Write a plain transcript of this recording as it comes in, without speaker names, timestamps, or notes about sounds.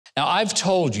Now, I've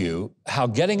told you how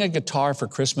getting a guitar for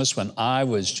Christmas when I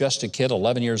was just a kid,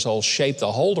 11 years old, shaped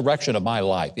the whole direction of my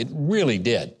life. It really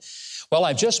did. Well,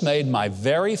 I've just made my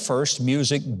very first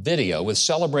music video with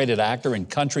celebrated actor and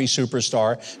country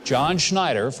superstar John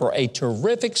Schneider for a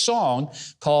terrific song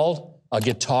called A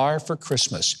Guitar for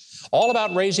Christmas, all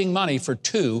about raising money for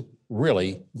two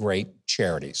really great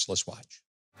charities. Let's watch.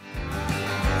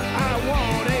 I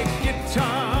want a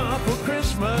guitar for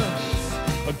Christmas.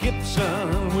 A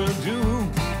Gibson will do,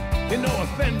 no a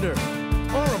Fender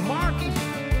or a Martin.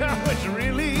 Now it's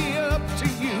really up to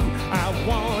you. I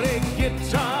want a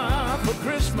guitar for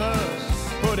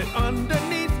Christmas. Put it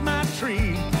underneath my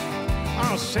tree.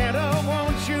 Oh, Santa,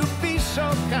 won't you be so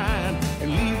kind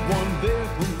and leave one there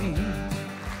for me?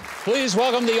 Please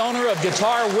welcome the owner of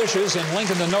Guitar Wishes in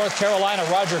Lincoln, North Carolina,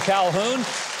 Roger Calhoun,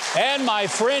 and my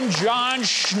friend John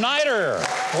Schneider.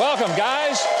 Welcome,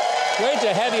 guys. Great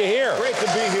to have you here. Great to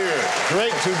be here.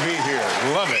 Great to be here.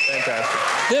 Love it.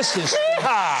 Fantastic. This is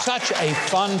such a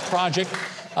fun project.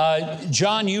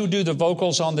 John, you do the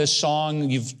vocals on this song.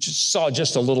 You've saw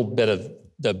just a little bit of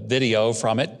the video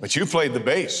from it. But you played the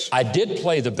bass. I did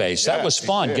play the bass. Yeah, that was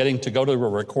fun, getting to go to a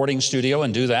recording studio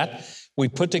and do that. We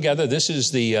put together, this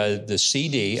is the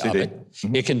CD of it.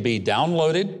 Mm-hmm. It can be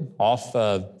downloaded off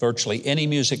virtually any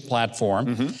music platform.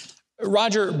 Mm-hmm.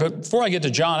 Roger, before I get to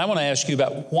John, I want to ask you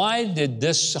about why did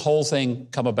this whole thing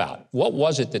come about? What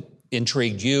was it that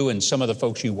intrigued you and some of the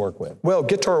folks you work with? Well,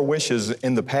 Guitar Wishes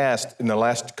in the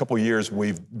last couple of years,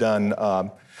 we've done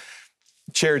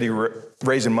charity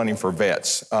raising money for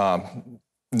vets.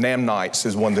 NAMM Nights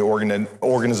is one of the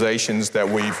organizations that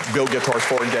we've built guitars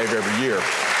for and gave every year.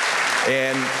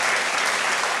 And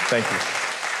thank you.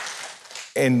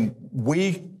 And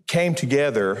we came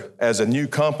together as a new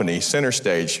company, Center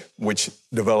Stage, which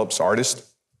develops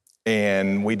artists,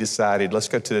 and we decided, let's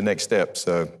go to the next step.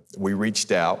 So we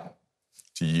reached out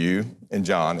to you and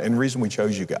John, and the reason we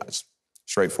chose you guys,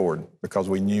 straightforward, because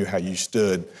we knew how you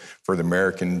stood for the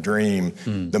American dream,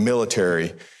 the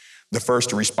military, the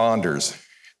first responders,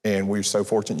 and we were so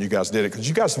fortunate you guys did it, because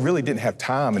you guys really didn't have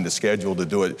time in the schedule to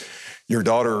do it. Your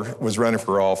daughter was running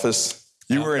for office.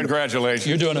 You were in. Congratulations.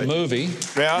 You're doing a movie.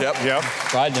 Yeah.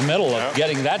 Yep. Right in the middle of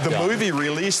getting that done. The movie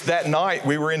released that night.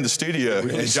 We were in the studio.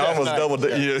 And John was double.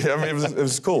 I mean, it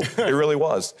was cool. It really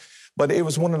was. But it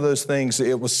was one of those things.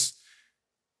 It was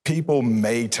people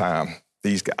made time.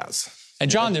 These guys.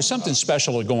 And John, there's something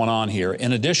special going on here.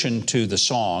 In addition to the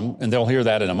song, and they'll hear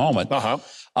that in a moment.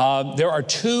 There are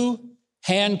two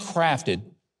handcrafted,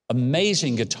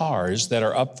 amazing guitars that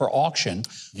are up for auction.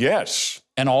 Yes.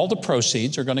 And all the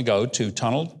proceeds are going to go to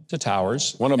Tunnel to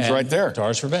Towers. One of them's right there.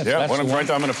 Guitars for Vets. Yeah, one of them's right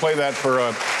there. I'm going to play that for,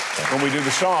 when we do the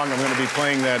song, I'm going to be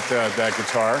playing that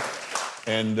guitar.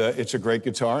 And it's a great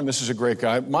guitar, and this is a great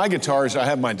guy. My guitars, I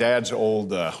have my dad's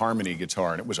old Harmony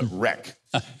guitar, and it was a wreck.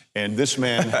 And this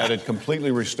man had it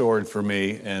completely restored for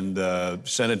me and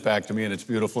sent it back to me, and it's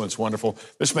beautiful, and it's wonderful.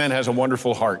 This man has a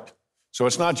wonderful heart. So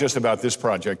it's not just about this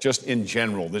project, just in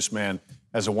general, this man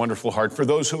has a wonderful heart for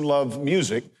those who love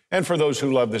music and for those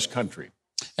who love this country.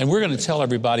 And we're going to tell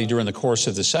everybody during the course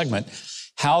of the segment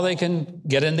how they can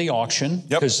get in the auction,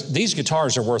 because these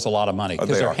guitars are worth a lot of money,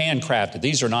 because they're handcrafted.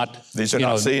 These are not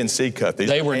CNC cut.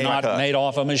 They were not made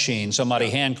off a machine.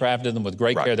 Somebody handcrafted them with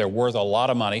great care. They're worth a lot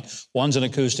of money. One's an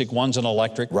acoustic, one's an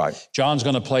electric. Right. John's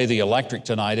going to play the electric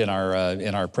tonight in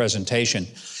our presentation.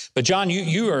 But John,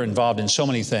 you are involved in so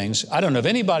many things. I don't know of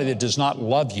anybody that does not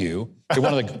love you. You're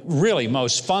one of the really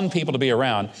most fun people to be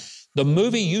around. The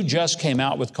movie you just came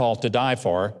out with called To Die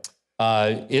For,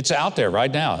 it's out there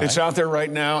right now. It's out there right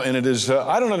now, and it is,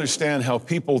 I don't understand how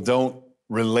people don't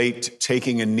relate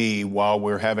taking a knee while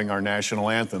we're having our national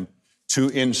anthem to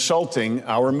insulting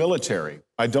our military.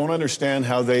 I don't understand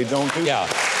how they don't do that.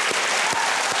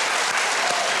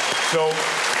 So,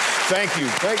 thank you.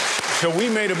 So we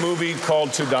made a movie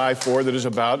called To Die For that is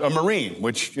about a Marine,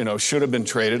 which, you know, should have been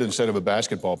traded instead of a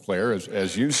basketball player,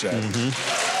 as you said.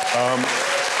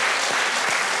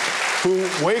 Who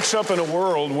wakes up in a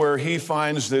world where he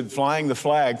finds that flying the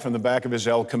flag from the back of his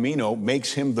El Camino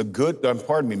makes him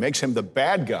makes him the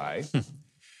bad guy.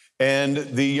 And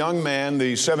the young man,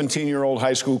 the 17-year-old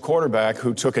high school quarterback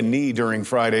who took a knee during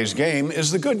Friday's game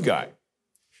is the good guy.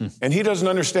 And he doesn't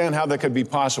understand how that could be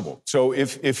possible. So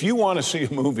if you want to see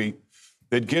a movie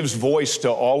that gives voice to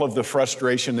all of the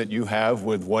frustration that you have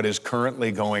with what is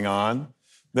currently going on,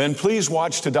 then please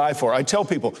watch To Die For. I tell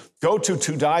people, go to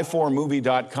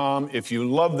todieformovie.com. If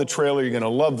you love the trailer, you're going to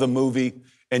love the movie,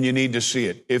 and you need to see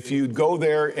it. If you go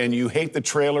there and you hate the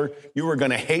trailer, you are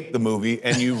going to hate the movie,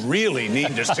 and you really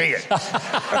need to see it.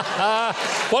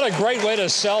 What a great way to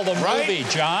sell the movie,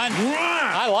 John.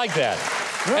 I like that.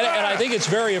 And I think it's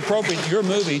very appropriate. Your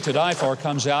movie, To Die For,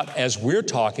 comes out as we're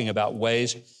talking about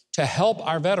ways to help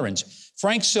our veterans.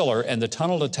 Frank Siller and the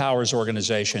Tunnel to Towers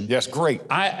organization. Yes, great.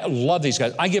 I love these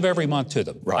guys. I give every month to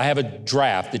them. Right. I have a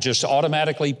draft that just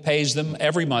automatically pays them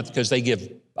every month because they give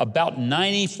about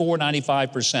 94,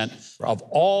 95% of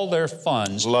all their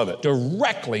funds Love it.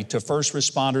 directly to first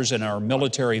responders and our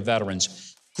military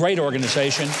veterans. Great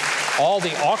organization. All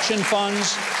the auction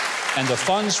funds and the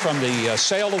funds from the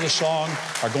sale of the song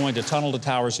are going to Tunnel to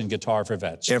Towers and Guitar for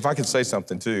Vets. And if I could say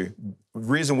something too, the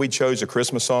reason we chose a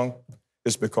Christmas song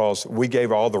is because we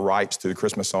gave all the rights to the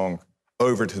Christmas song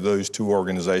over to those two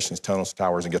organizations, Tunnels to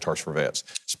Towers and Guitars for Vets,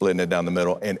 splitting it down the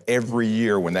middle. And every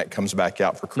year when that comes back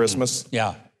out for Christmas,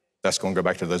 Yeah. that's going to go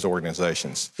back to those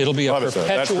organizations. It'll be a Love it, sir.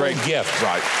 That's perpetual great. gift.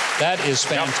 Right. That is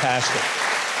fantastic.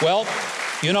 Well,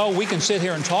 you know, we can sit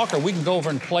here and talk, or we can go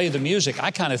over and play the music. I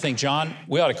kind of think, John,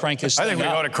 we ought to crank this I thing think we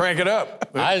up. ought to crank it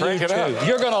up. I Crank do it up. too.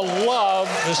 You're going to love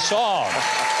the song.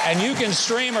 And you can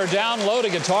stream or download a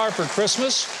Guitar for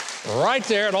Christmas right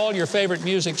there at all your favorite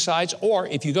music sites. Or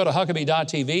if you go to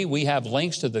Huckabee.tv, we have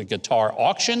links to the guitar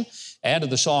auction and to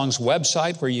the song's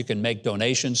website where you can make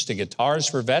donations to Guitars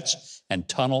for Vets and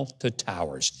Tunnel to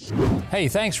Towers. Hey,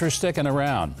 thanks for sticking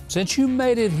around. Since you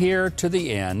made it here to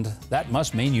the end, that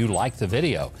must mean you liked the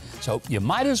video. So you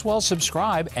might as well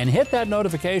subscribe and hit that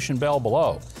notification bell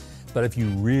below. But if you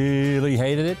really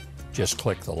hated it, just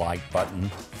click the like button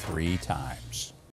 3 times.